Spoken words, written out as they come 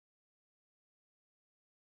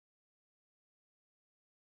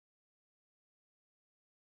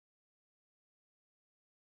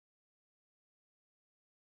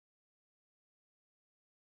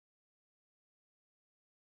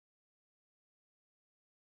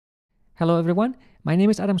Hello, everyone. My name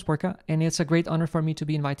is Adam Sporka, and it's a great honor for me to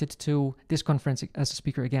be invited to this conference as a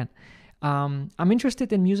speaker again. I'm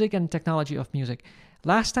interested in music and technology of music.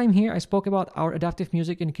 Last time here, I spoke about our adaptive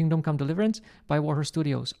music in Kingdom Come Deliverance by Warhorse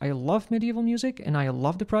Studios. I love medieval music, and I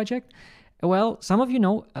love the project. Well, some of you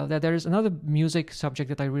know that there is another music subject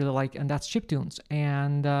that I really like, and that's chiptunes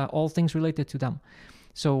and all things related to them.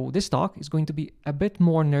 So this talk is going to be a bit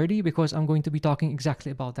more nerdy because I'm going to be talking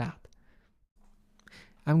exactly about that.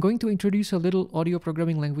 I'm going to introduce a little audio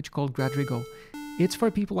programming language called Gradrigo. It's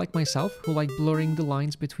for people like myself who like blurring the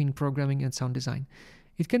lines between programming and sound design.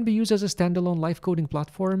 It can be used as a standalone live coding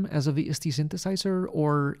platform, as a VST synthesizer,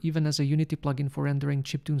 or even as a Unity plugin for rendering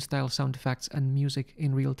chiptune style sound effects and music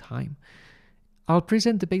in real time. I'll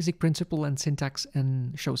present the basic principle and syntax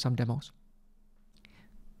and show some demos.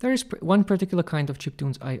 There is one particular kind of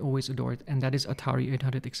chiptunes I always adored, and that is Atari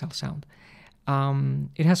 800XL sound.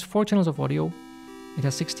 It has 4 channels of audio. It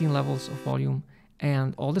has 16 levels of volume,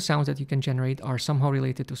 and all the sounds that you can generate are somehow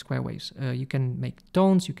related to square waves. You can make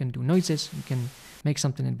tones, you can do noises, you can make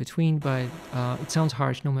something in between, but it sounds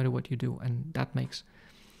harsh no matter what you do, and that makes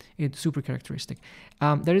it super characteristic.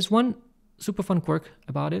 There is one super fun quirk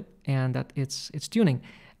about it, and that it's tuning.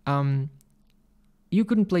 You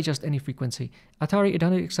couldn't play just any frequency. Atari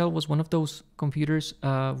 800XL was one of those computers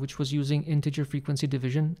which was using integer frequency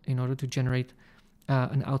division in order to generate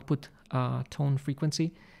an output tone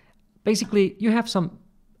frequency. Basically, you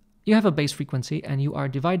have a base frequency, and you are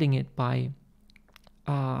dividing it by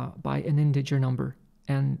an integer number,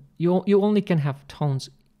 and you only can have tones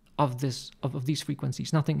of these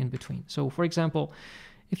frequencies, nothing in between. So, for example,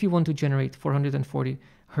 if you want to generate 440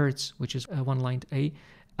 hertz, which is one-lined A,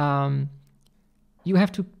 you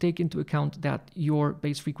have to take into account that your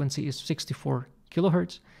base frequency is 64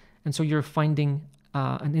 kilohertz, and so you're finding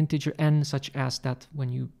an integer n such as that when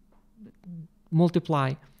you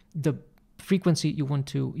multiply the frequency you want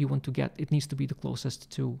to get, it needs to be the closest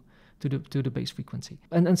to the base frequency.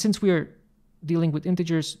 And since we are dealing with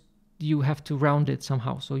integers, you have to round it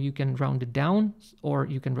somehow. So you can round it down or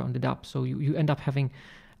you can round it up. So you end up having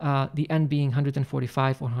the n being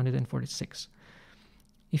 145 or 146.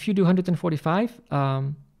 If you do 145,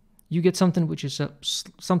 you get something which is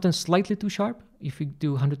something slightly too sharp. If you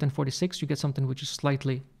do 146, you get something which is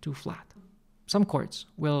slightly too flat. Some chords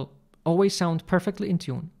will always sound perfectly in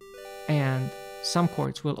tune, and some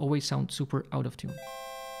chords will always sound super out of tune.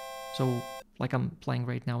 So, like I'm playing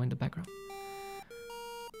right now in the background.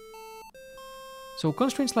 So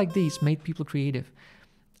constraints like these made people creative.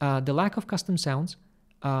 The lack of custom sounds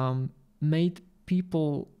made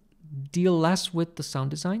people deal less with the sound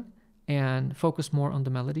design and focus more on the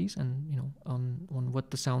melodies and on what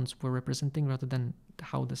the sounds were representing rather than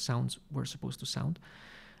how the sounds were supposed to sound.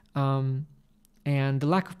 And the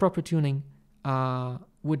lack of proper tuning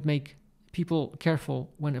would make people careful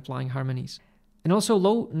when applying harmonies. And also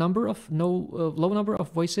low number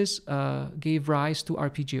of voices gave rise to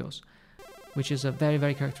arpeggios, which is a very,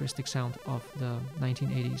 very characteristic sound of the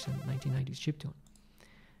 1980s and 1990s chiptune.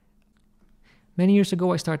 Many years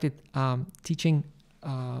ago, I started teaching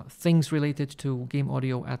things related to game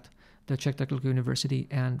audio at the Czech Technical University,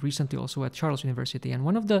 and recently also at Charles University. And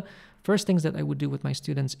one of the first things that I would do with my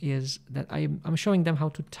students is that I'm showing them how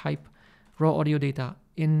to type raw audio data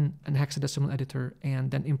in an hexadecimal editor and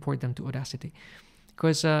then import them to Audacity.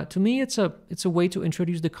 Because to me, it's a way to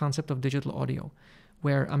introduce the concept of digital audio,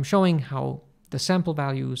 where I'm showing how the sample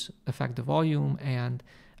values affect the volume and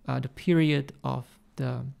the period of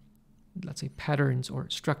the, let's say, patterns or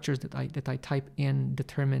structures that I type in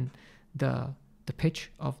determine the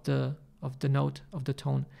pitch of the note, of the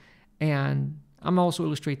tone. And I'm also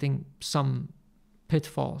illustrating some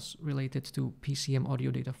pitfalls related to PCM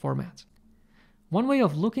audio data formats. One way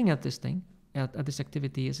of looking at this thing, at this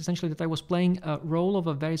activity, is essentially that I was playing a role of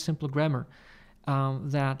a very simple grammar,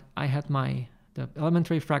 that I had the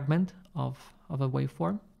elementary fragment of a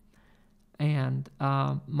waveform, and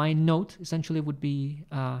my note essentially would be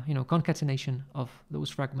concatenation of those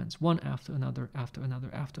fragments, one after another, after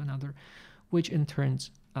another, which in turn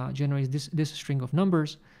generates this string of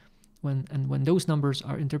numbers. When those numbers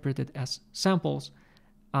are interpreted as samples,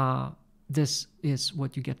 this is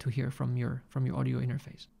what you get to hear from your audio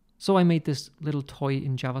interface. So I made this little toy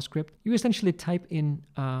in JavaScript. You essentially type in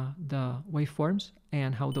the waveforms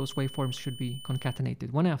and how those waveforms should be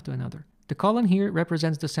concatenated one after another. The colon here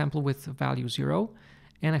represents the sample with value 0,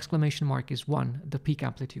 and exclamation mark is 1, the peak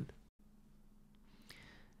amplitude.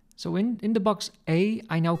 So in the box A,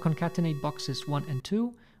 I now concatenate boxes 1 and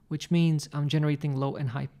 2, which means I'm generating low and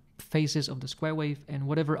high phases of the square wave, and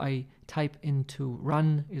whatever I type into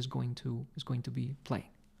run is going to be playing.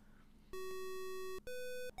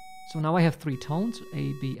 So now I have 3 tones,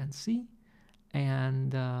 A, B, and C,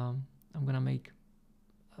 and I'm gonna make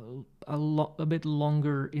a bit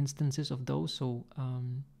longer instances of those. So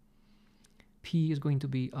P is going to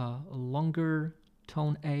be a longer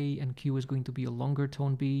tone A, and Q is going to be a longer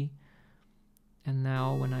tone B. And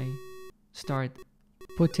now when I start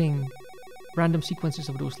putting random sequences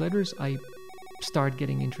of those letters, I start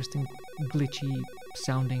getting interesting, glitchy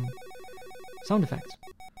sounding sound effects.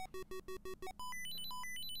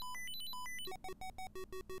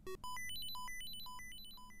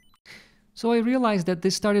 So I realized that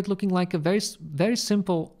this started looking like a very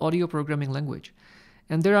simple audio programming language.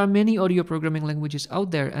 And there are many audio programming languages out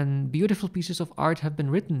there, and beautiful pieces of art have been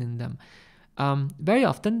written in them. Very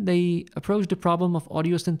often, they approach the problem of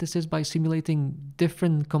audio synthesis by simulating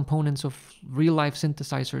different components of real-life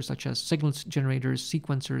synthesizers, such as signal generators,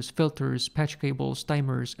 sequencers, filters, patch cables,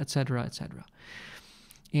 timers, etc., etc.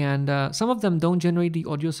 And some of them don't generate the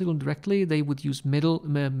audio signal directly. They would use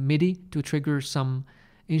MIDI to trigger some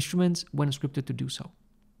instruments when scripted to do so.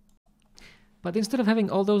 But instead of having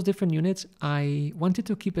all those different units, I wanted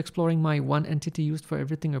to keep exploring my one entity used for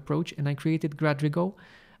everything approach, and I created Gradrigo,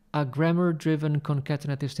 a grammar-driven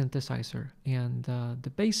concatenative synthesizer. And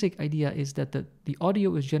the basic idea is that the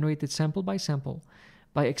audio is generated sample by sample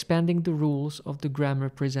by expanding the rules of the grammar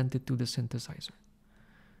presented to the synthesizer.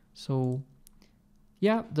 So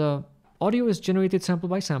yeah, the audio is generated sample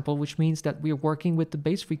by sample, which means that we are working with the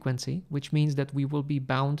base frequency, which means that we will be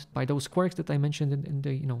bound by those quirks that I mentioned in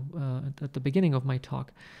the at the beginning of my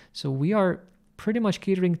talk. So we are pretty much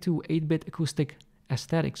catering to 8-bit acoustic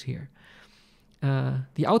aesthetics here.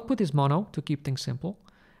 The output is mono to keep things simple,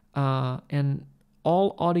 and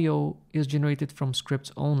all audio is generated from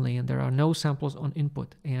scripts only, and there are no samples on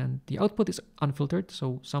input. And the output is unfiltered,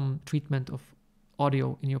 so some treatment of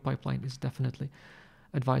audio in your pipeline is definitely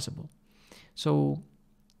advisable. So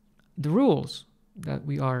the rules that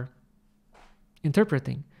we are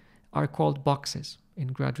interpreting are called boxes in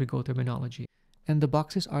Gradrigo terminology. And the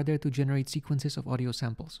boxes are there to generate sequences of audio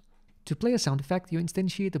samples. To play a sound effect, you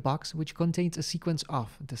instantiate a box which contains a sequence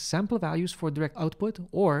of the sample values for direct output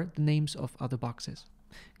or the names of other boxes.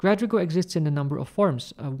 Gradrigo exists in a number of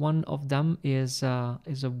forms. One of them is a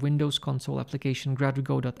Windows console application,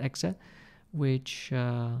 gradrigo.exe, which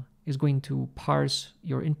is going to parse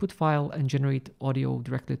your input file and generate audio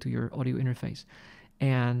directly to your audio interface.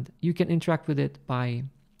 And you can interact with it by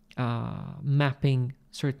mapping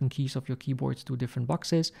certain keys of your keyboards to different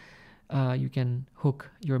boxes. You can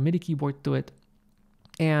hook your MIDI keyboard to it,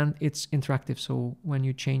 and it's interactive. So when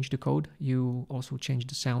you change the code, you also change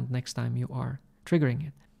the sound next time you are triggering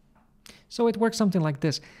it. So it works something like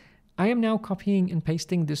this. I am now copying and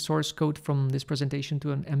pasting the source code from this presentation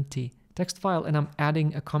to an empty text file, and I'm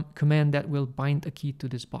adding a command that will bind a key to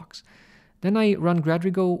this box. Then I run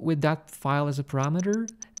Gradrigo with that file as a parameter,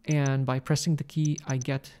 and by pressing the key, I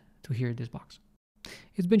get to hear this box.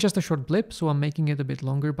 It's been just a short blip, so I'm making it a bit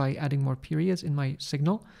longer by adding more periods in my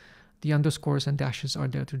signal. The underscores and dashes are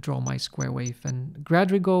there to draw my square wave, and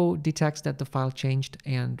Gradrigo detects that the file changed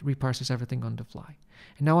and reparses everything on the fly.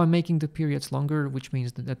 And now I'm making the periods longer, which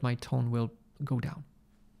means that my tone will go down.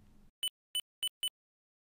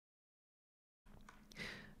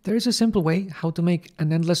 There is a simple way how to make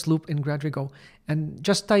an endless loop in Gradrigo, and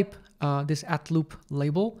just type this @loop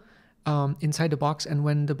label inside the box, and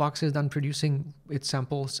when the box is done producing its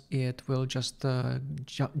samples, it will just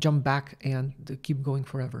jump back and keep going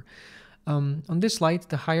forever. On this slide,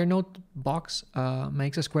 the higher note box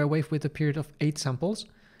makes a square wave with a period of 8 samples,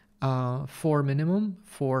 4 minimum,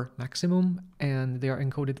 4 maximum, and they are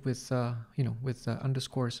encoded with with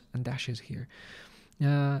underscores and dashes here.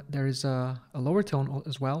 There is a lower tone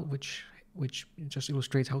as well, which just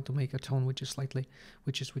illustrates how to make a tone which is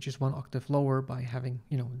 1 octave lower by having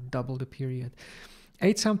double the period.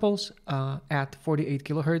 8 samples at 48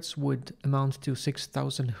 kilohertz would amount to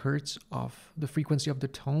 6,000 hertz of the frequency of the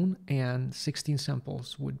tone, and 16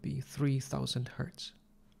 samples would be 3,000 hertz.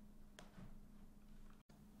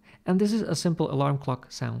 And this is a simple alarm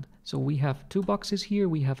clock sound. So we have 2 boxes here.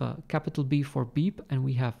 We have a capital B for beep, and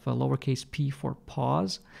we have a lowercase p for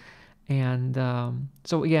pause. And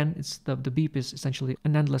so again, it's the beep is essentially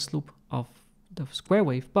an endless loop of the square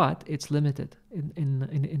wave, but it's limited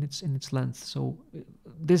in its length. So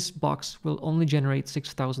this box will only generate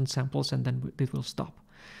 6,000 samples, and then it will stop.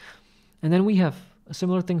 And then we have a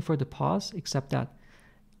similar thing for the pause, except that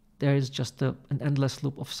there is just an endless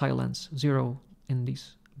loop of silence. 0 in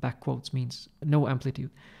these back quotes means no amplitude.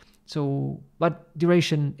 So, but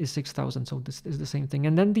duration is 6,000, so this is the same thing.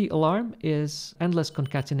 And then the alarm is endless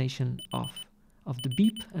concatenation of the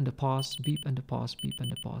beep and the pause, beep and the pause, beep and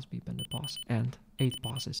the pause, beep and the pause, and 8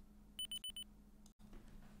 pauses.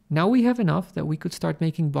 Now we have enough that we could start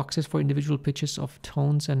making boxes for individual pitches of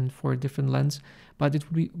tones and for different lengths, but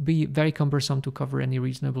it would be very cumbersome to cover any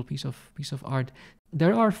reasonable piece of art.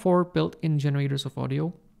 There are 4 built-in generators of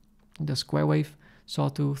audio: the square wave,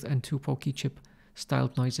 sawtooth, and 2 pokey chip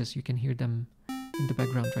styled noises. You can hear them in the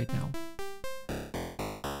background right now.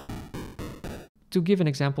 To give an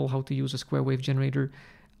example how to use a square wave generator,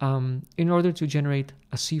 in order to generate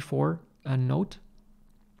a C4 note,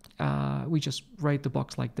 we just write the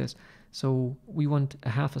box like this. So we want a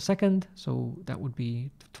half a second, so that would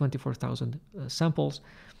be 24,000 samples,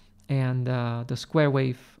 and the square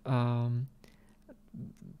wave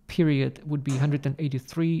period would be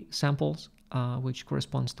 183 samples, which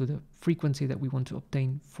corresponds to the frequency that we want to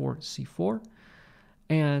obtain for C4.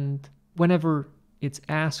 And whenever it's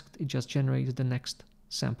asked, it just generates the next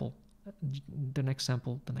sample, the next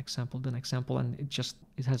sample, the next sample, the next sample, and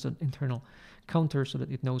it has an internal counter so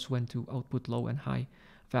that it knows when to output low and high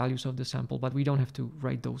values of the sample, but we don't have to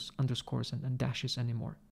write those underscores and dashes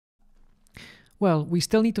anymore. Well, we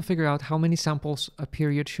still need to figure out how many samples a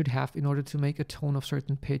period should have in order to make a tone of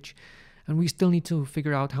certain pitch, and we still need to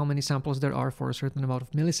figure out how many samples there are for a certain amount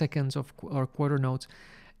of milliseconds or quarter notes.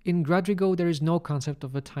 In Gradrigo, there is no concept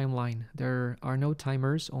of a timeline. There are no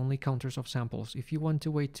timers, only counters of samples. If you want to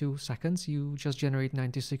wait 2 seconds, you just generate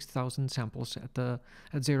 96,000 samples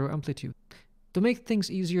at 0 amplitude. To make things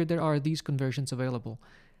easier, there are these conversions available.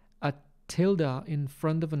 A tilde in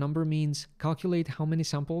front of a number means calculate how many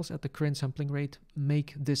samples at the current sampling rate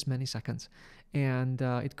make this many seconds. And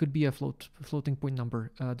it could be a floating point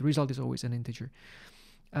number. The result is always an integer.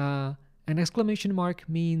 An exclamation mark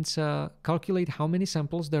means calculate how many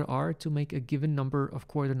samples there are to make a given number of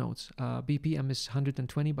quarter notes. BPM is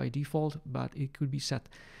 120 by default, but it could be set.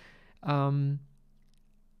 An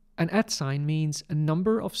 @ sign means a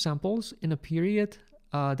number of samples in a period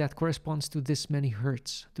that corresponds to this many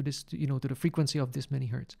hertz, to the frequency of this many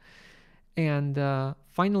hertz. And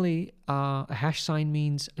finally, a hash sign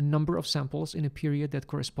means a number of samples in a period that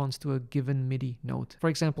corresponds to a given MIDI note. For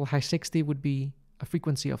example, hash 60 would be a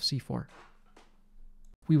frequency of C4.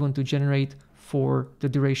 We want to generate for the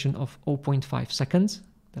duration of 0.5 seconds.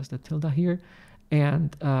 That's the tilde here.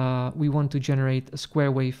 And we want to generate a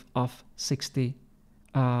square wave of 60,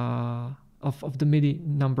 of the MIDI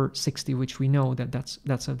number 60, which we know that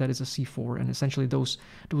is a C4. And essentially those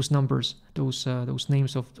numbers, those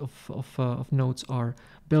names of notes are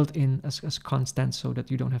built in as constants, so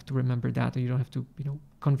that you don't have to remember that, or you don't have to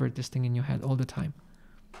convert this thing in your head all the time.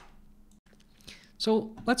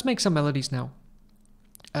 So let's make some melodies now.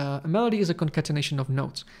 A melody is a concatenation of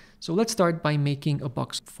notes. So let's start by making a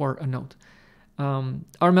box for a note.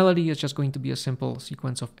 Our melody is just going to be a simple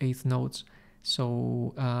sequence of 8th notes.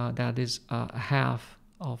 So that is a half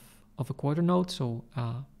of a quarter note. So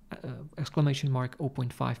exclamation mark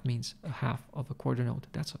 0.5 means a half of a quarter note.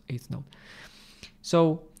 That's an 8th note.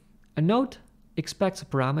 So a note expects a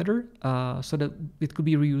parameter so that it could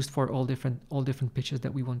be reused for all different pitches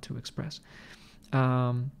that we want to express.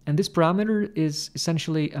 And this parameter is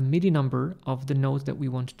essentially a MIDI number of the note that we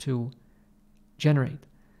want to generate.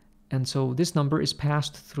 And so this number is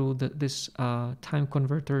passed through this time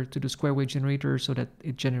converter to the square wave generator, so that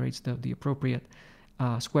it generates the appropriate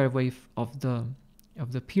square wave of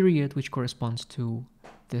the period, which corresponds to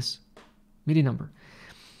this MIDI number.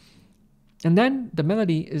 And then the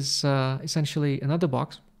melody is essentially another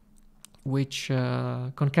box which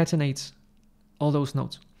concatenates all those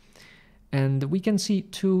notes. And we can see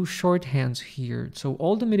 2 shorthands here. So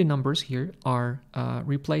all the MIDI numbers here are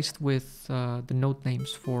replaced with the note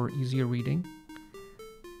names for easier reading.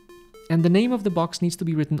 And the name of the box needs to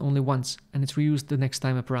be written only once, and it's reused the next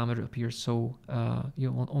time a parameter appears. So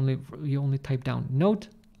you only type down note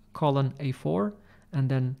colon A4, and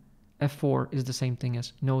then F4 is the same thing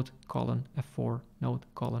as note colon F4, note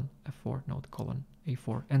colon F4, note colon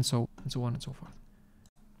A4, and so on and so forth.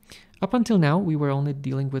 Up until now, we were only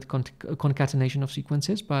dealing with concatenation of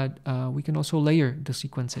sequences, but we can also layer the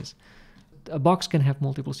sequences. A box can have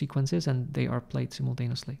multiple sequences, and they are played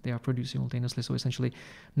simultaneously. They are produced simultaneously. So essentially,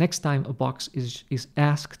 next time a box is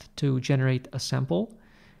asked to generate a sample,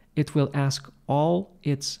 it will ask all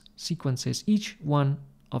its sequences, each one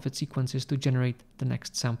of its sequences, to generate the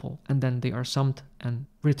next sample, and then they are summed and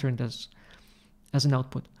returned as an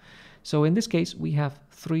output. So in this case, we have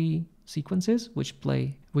 3 sequences which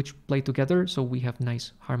play together, so we have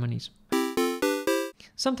nice harmonies.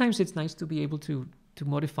 Sometimes it's nice to be able to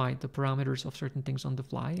modify the parameters of certain things on the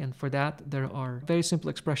fly, and for that there are very simple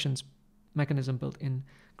expressions mechanism built in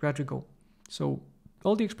Gradrigo. So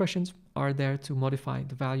all the expressions are there to modify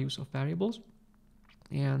the values of variables,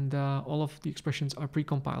 and all of the expressions are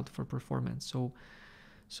pre-compiled for performance.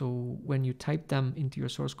 So when you type them into your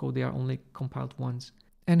source code, they are only compiled once.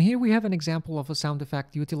 And here we have an example of a sound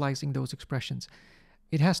effect utilizing those expressions.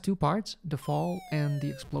 It has two parts, the fall and the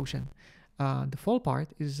explosion. The fall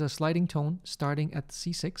part is a sliding tone starting at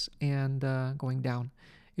C6 and going down.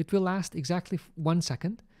 It will last exactly 1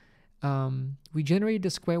 second. We generate the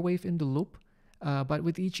square wave in the loop, but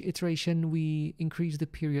with each iteration we increase the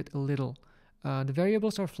period a little. The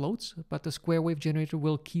variables are floats, but the square wave generator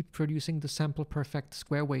will keep producing the sample perfect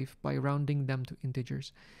square wave by rounding them to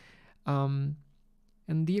integers. And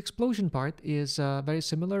the explosion part is very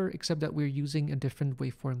similar, except that we're using a different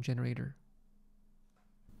waveform generator.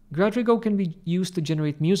 Gradrigo can be used to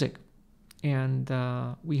generate music, and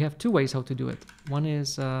we have two ways how to do it. One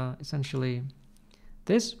is essentially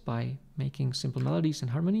this, by making simple melodies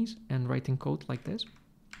and harmonies and writing code like this.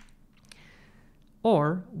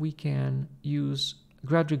 Or we can use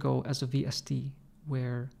Gradrigo as a VST,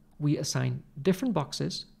 where we assign different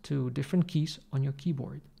boxes to different keys on your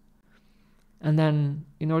keyboard. And then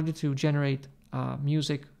in order to generate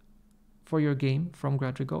music for your game from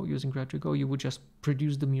Gradrigo, using Gradrigo, you would just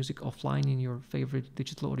produce the music offline in your favorite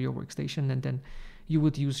digital audio workstation, and then you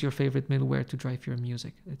would use your favorite middleware to drive your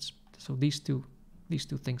music. So these two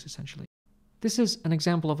things essentially. This is an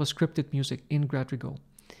example of a scripted music in Gradrigo.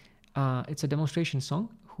 It's a demonstration song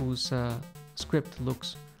whose script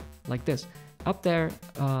looks like this. Up there,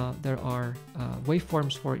 there are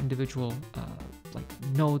waveforms for individual like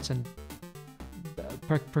notes and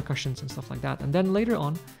percussions and stuff like that. And then later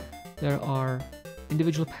on, there are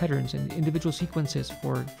individual patterns and individual sequences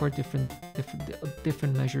for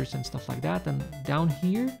different measures and stuff like that. And down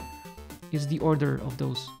here is the order of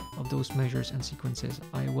those measures and sequences.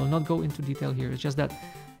 I will not go into detail here. It's just that,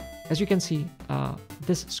 as you can see,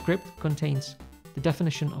 this script contains the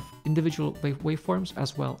definition of individual waveforms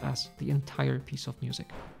as well as the entire piece of music.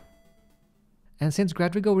 And since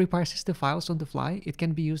Gradrigo reparses the files on the fly, it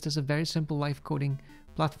can be used as a very simple live coding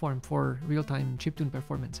platform for real-time chiptune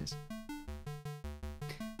performances.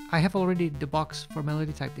 I have already the box for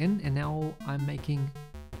melody typed in, and now I'm making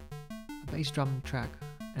a bass drum track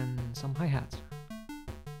and some hi-hats.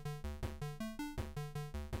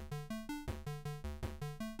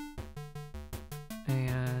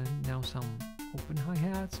 And now some open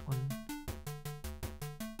hi-hats on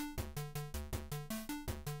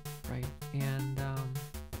right, and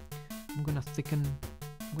I'm gonna thicken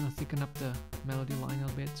up the melody line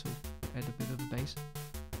a bit, so add a bit of a bass.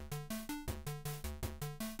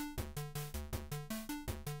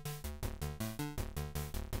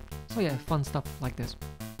 So yeah, fun stuff like this.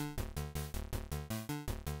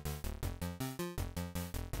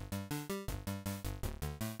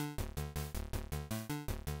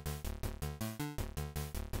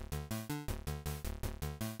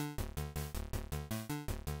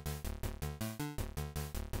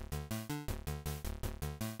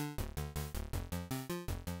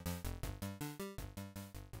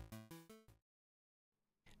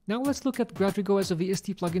 Now let's look at Gradrigo as a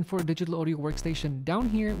VST plugin for a digital audio workstation. Down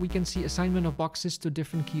here, we can see assignment of boxes to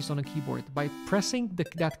different keys on a keyboard. By pressing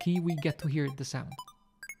that key, we get to hear the sound.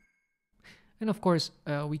 And of course,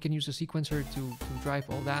 we can use a sequencer to drive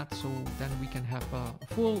all that, so then we can have a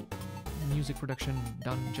full music production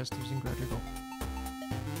done just using Gradrigo.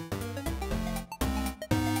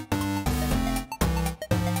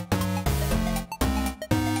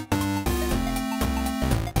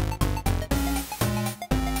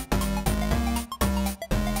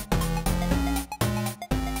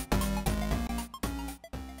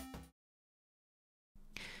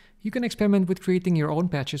 You can experiment with creating your own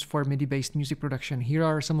patches for MIDI-based music production. Here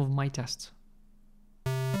are some of my tests.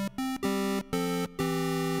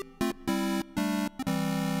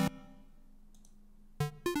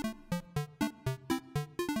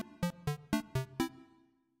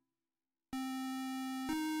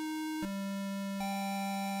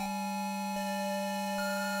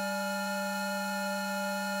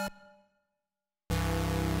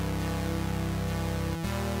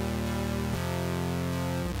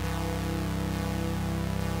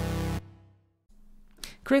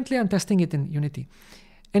 Currently, I'm testing it in Unity.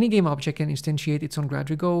 Any game object can instantiate its own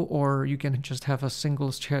Gradrigo, or you can just have a single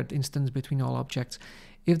shared instance between all objects.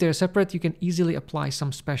 If they're separate, you can easily apply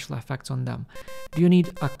some special effects on them. Do you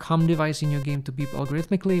need a COM device in your game to beep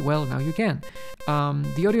algorithmically? Well, now you can.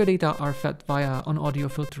 The audio data are fed via an audio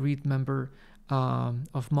filter read member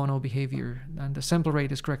of mono behavior, and the sample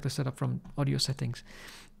rate is correctly set up from audio settings.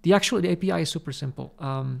 The API is super simple.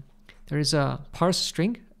 There is a parse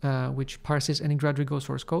string, which parses any Gradrigo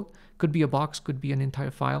source code. Could be a box, could be an entire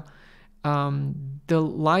file. The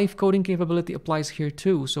live coding capability applies here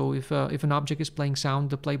too. So if an object is playing sound,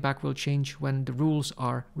 the playback will change when the rules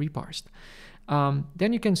are reparsed.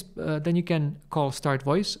 Then you can call start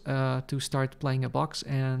voice to start playing a box,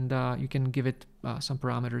 and you can give it some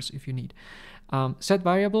parameters if you need. Set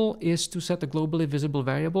variable is to set a globally visible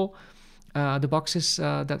variable. The boxes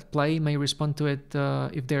that play may respond to it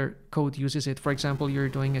if their code uses it. For example, you're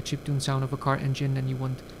doing a chiptune sound of a car engine and you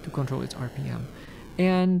want to control its RPM.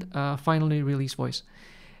 And finally, release voice.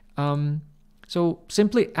 So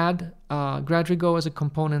simply add Gradrigo as a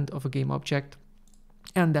component of a game object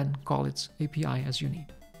and then call its API as you need.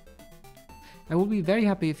 I will be very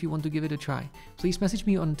happy if you want to give it a try. Please message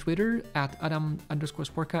me on Twitter at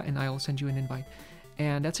Adam_Sporka and I'll send you an invite.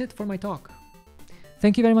 And that's it for my talk.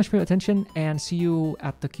 Thank you very much for your attention and see you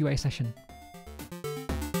at the QA session.